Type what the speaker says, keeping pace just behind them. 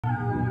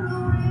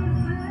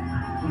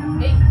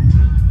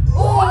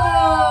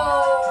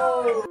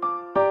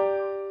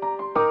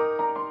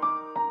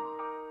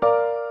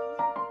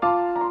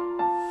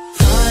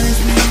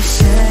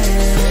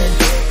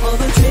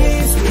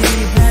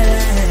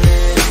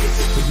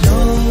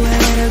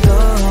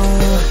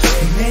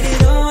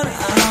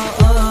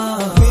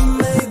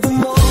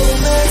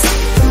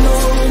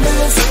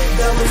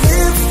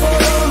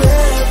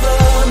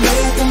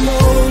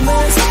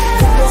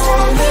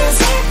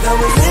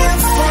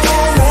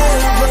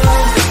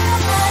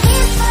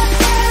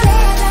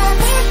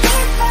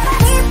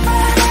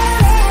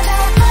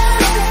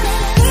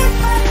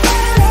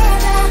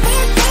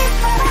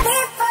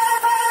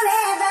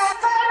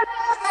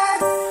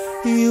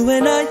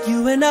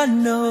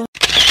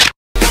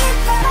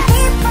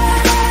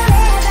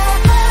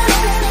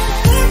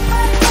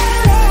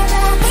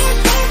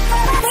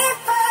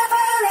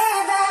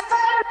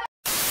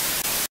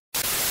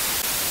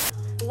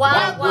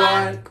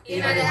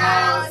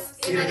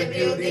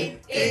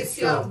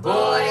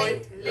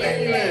boy,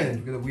 Len.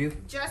 Together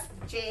with Just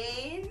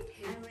Jane.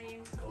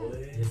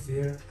 Yes,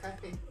 here.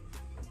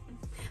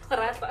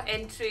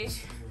 And Trish.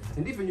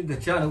 And if you're new to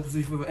the channel,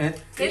 please and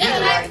Hit the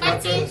like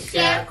button,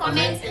 share,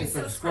 comment, and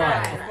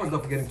subscribe. Of course,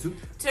 don't forget to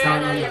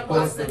Turn on your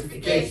post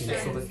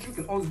notifications so that you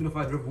can always be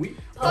notified whenever we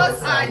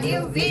post our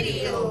new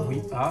video.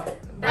 We are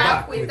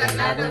Back with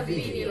another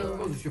video. Of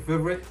course, it's your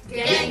favorite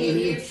Gang in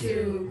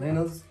YouTube.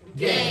 Lena's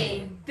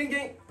Gang.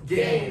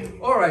 Gang.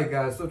 Alright,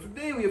 guys, so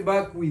today we're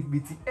back with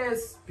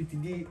BTS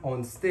PTD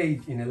on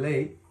stage in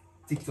LA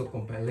TikTok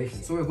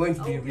compilation. So we're going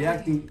to be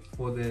reacting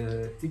for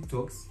the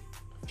TikToks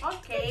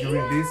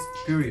during this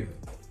period.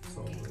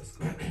 So let's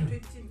go.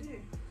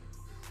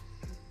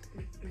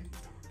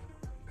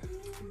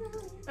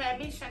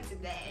 Permission to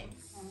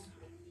dance.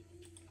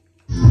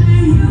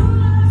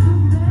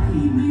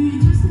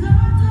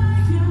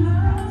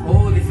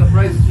 Oh, the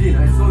surprise Jean,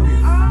 I saw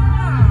this.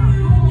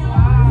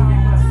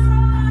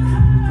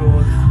 It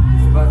was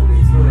his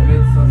birthday, so they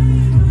made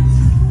something.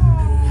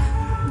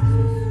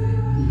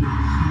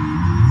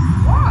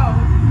 Wow.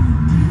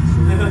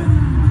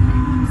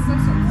 So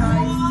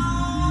surprised.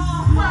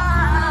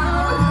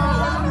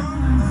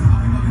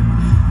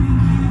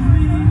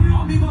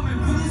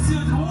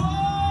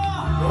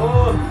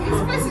 His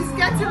face is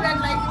getting red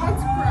like he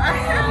wants to cry.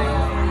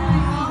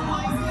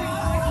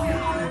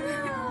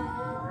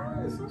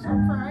 I'm so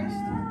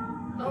surprised.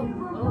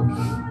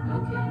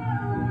 Okay.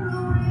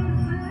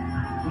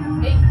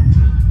 Hey.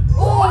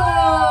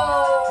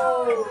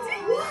 Whoa!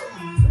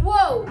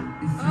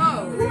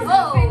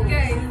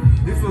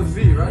 This was V,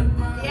 right?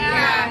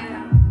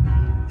 Yeah.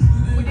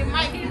 With the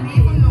mic, we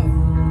even know.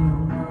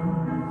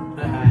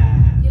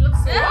 He looks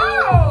so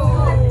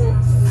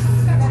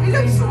He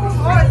looks so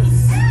hot.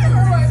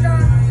 Oh my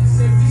god.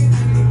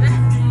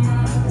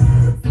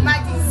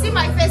 Imagine, see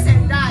my face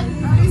and die.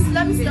 Please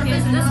let me see your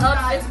face and This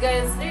die. outfit,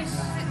 guys.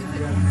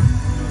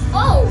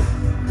 Oh!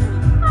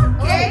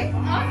 Okay.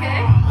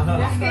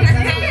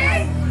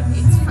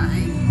 It's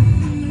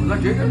fine. Was that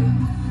Jacob?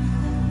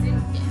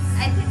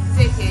 I think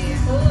JK.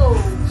 Oh!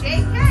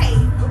 JK.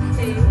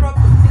 Okay.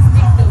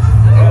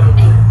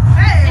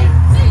 Hey.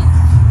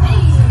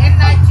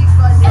 Energy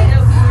body.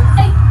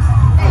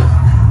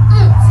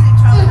 See the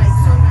child like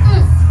so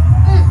nice.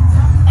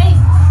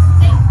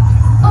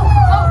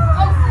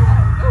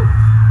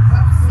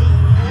 Whoopsie.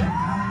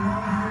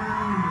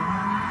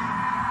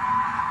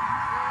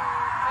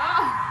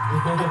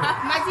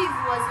 Imagine if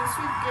it was a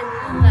sweet game in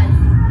real life.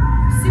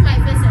 See my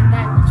face and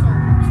die. Which one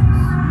would you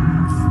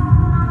choose?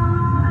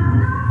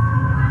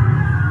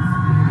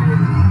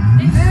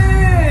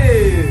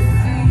 Hey!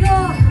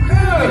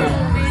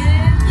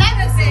 Let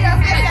me see your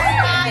face and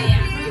die,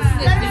 please.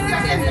 Let me see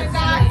your face and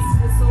die.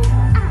 It's so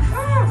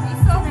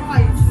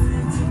hot.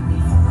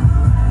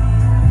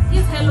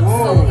 His hair looks so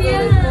Whoa.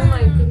 good. Oh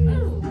my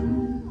goodness.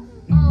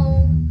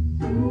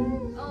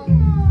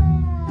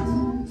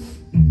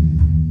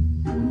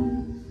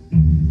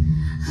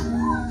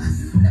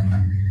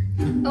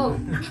 Oh.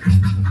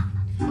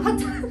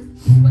 What?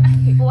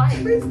 Why?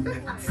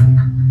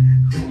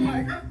 Oh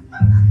my god.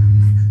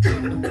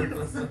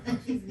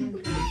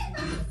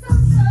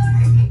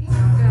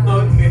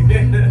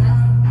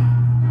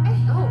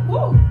 Oh,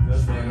 whoa.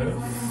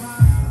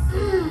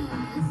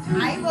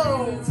 I go.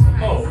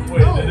 Oh,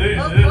 wait, Oh, did they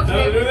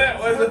okay. do that?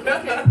 Was it?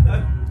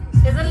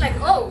 Is it like,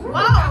 oh?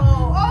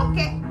 Wow.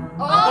 Okay.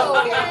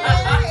 Oh. Okay.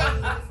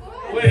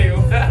 Wait,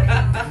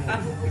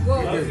 Whoa.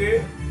 okay.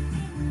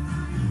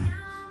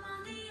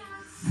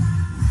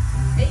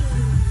 Hey.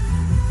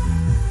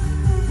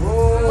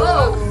 Whoa!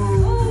 Whoa.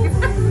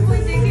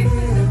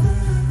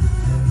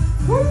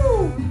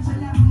 Woo!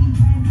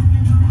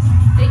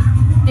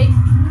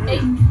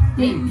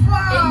 Hey.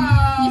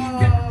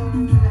 Wow.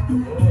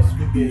 Oh,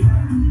 spaghetti.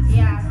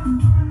 Yeah.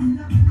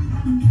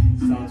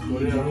 Sounds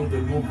good. I don't the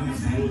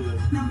movies,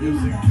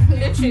 music.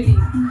 Literally.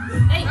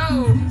 Hey.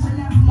 Oh.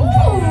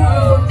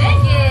 Ooh. Dang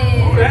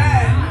Who it.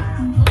 that?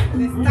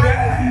 Who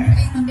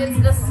that? It's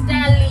the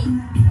Stanley.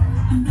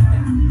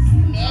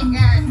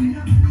 Megan.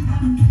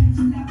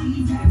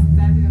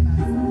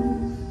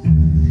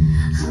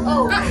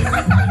 Oh.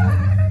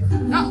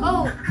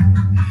 Oh.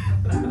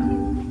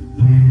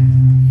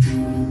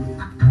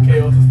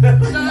 Chaos.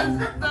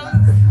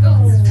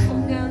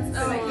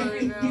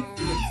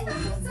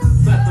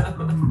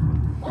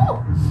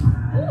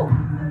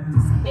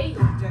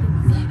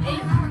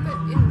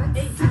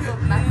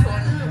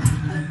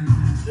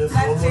 Just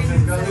one more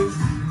thing, guys.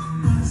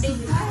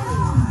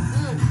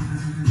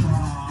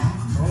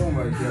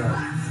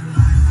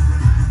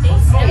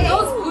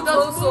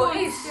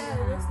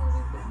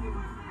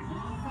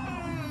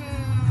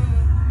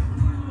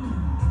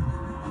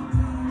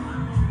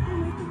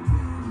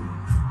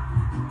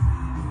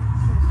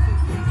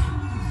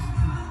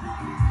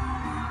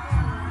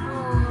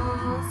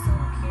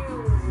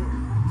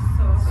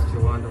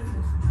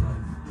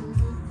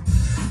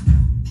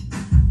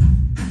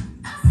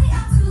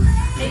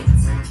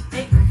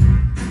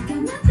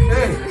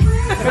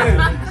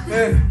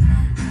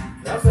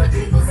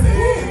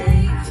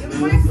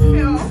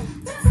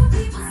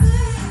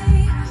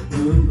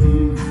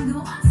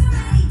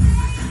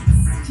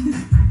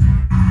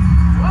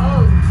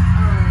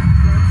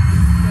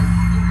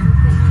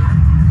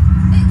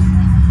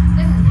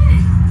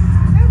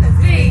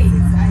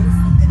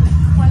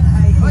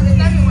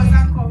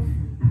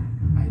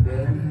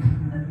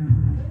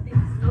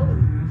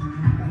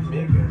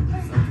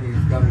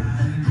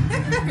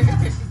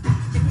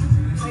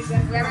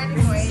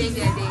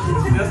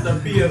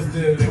 BTS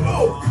did. They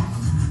go.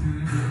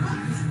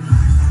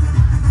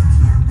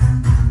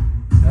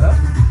 Yeah?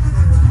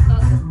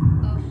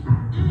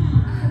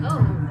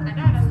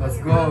 Let's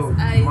Let's go.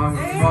 Mom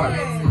is smart.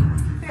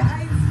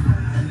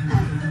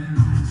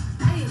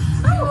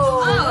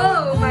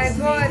 Oh my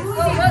God. Oh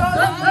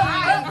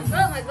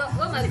my god.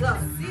 Oh my god.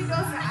 See those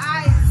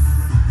eyes.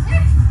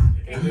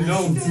 And the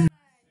nose.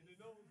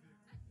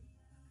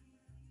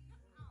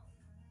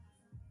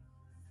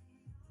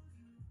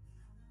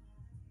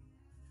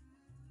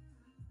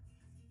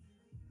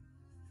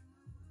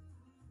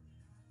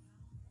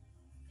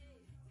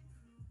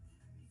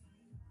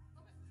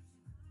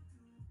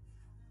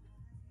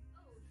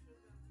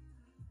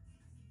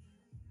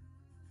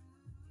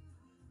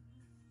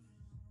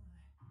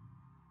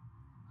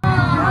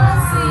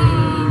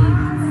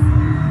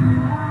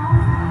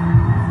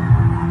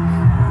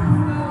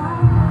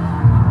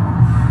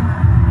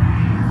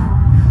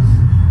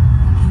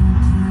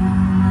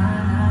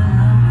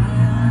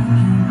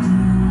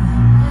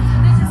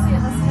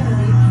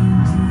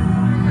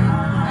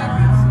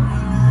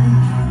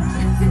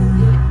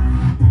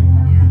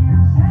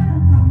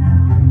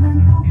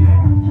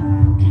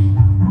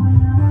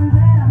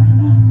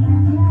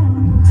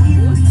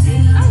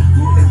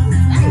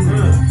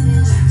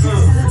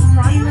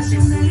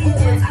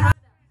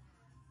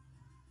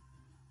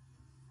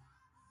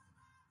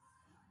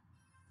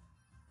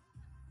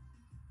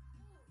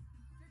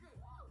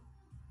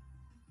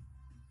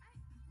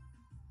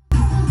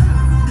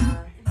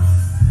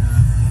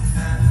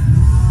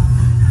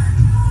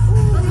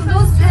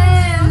 Those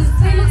pens,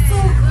 they look so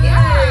good.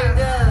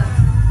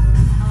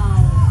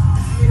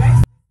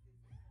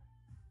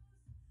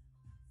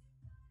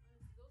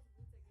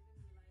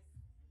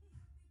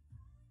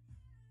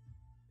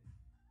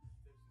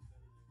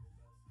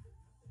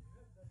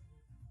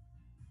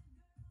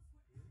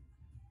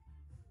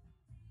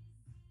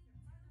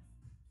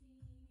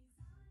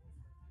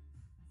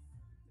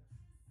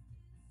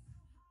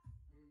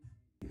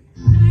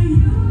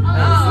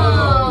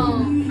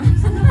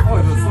 Oh,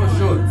 it was so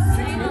short.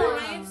 6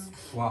 minutes?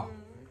 Wow.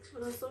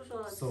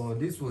 So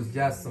this was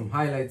just some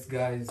highlights,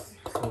 guys.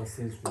 So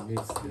since we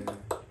mixed the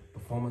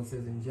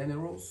performances in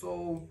general,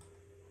 so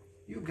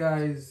you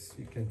guys,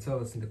 you can tell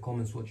us in the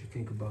comments what you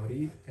think about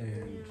it,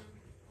 and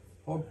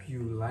hope you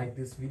like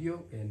this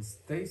video, and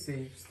stay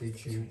safe, stay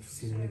tuned,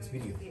 see you in the next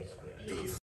video.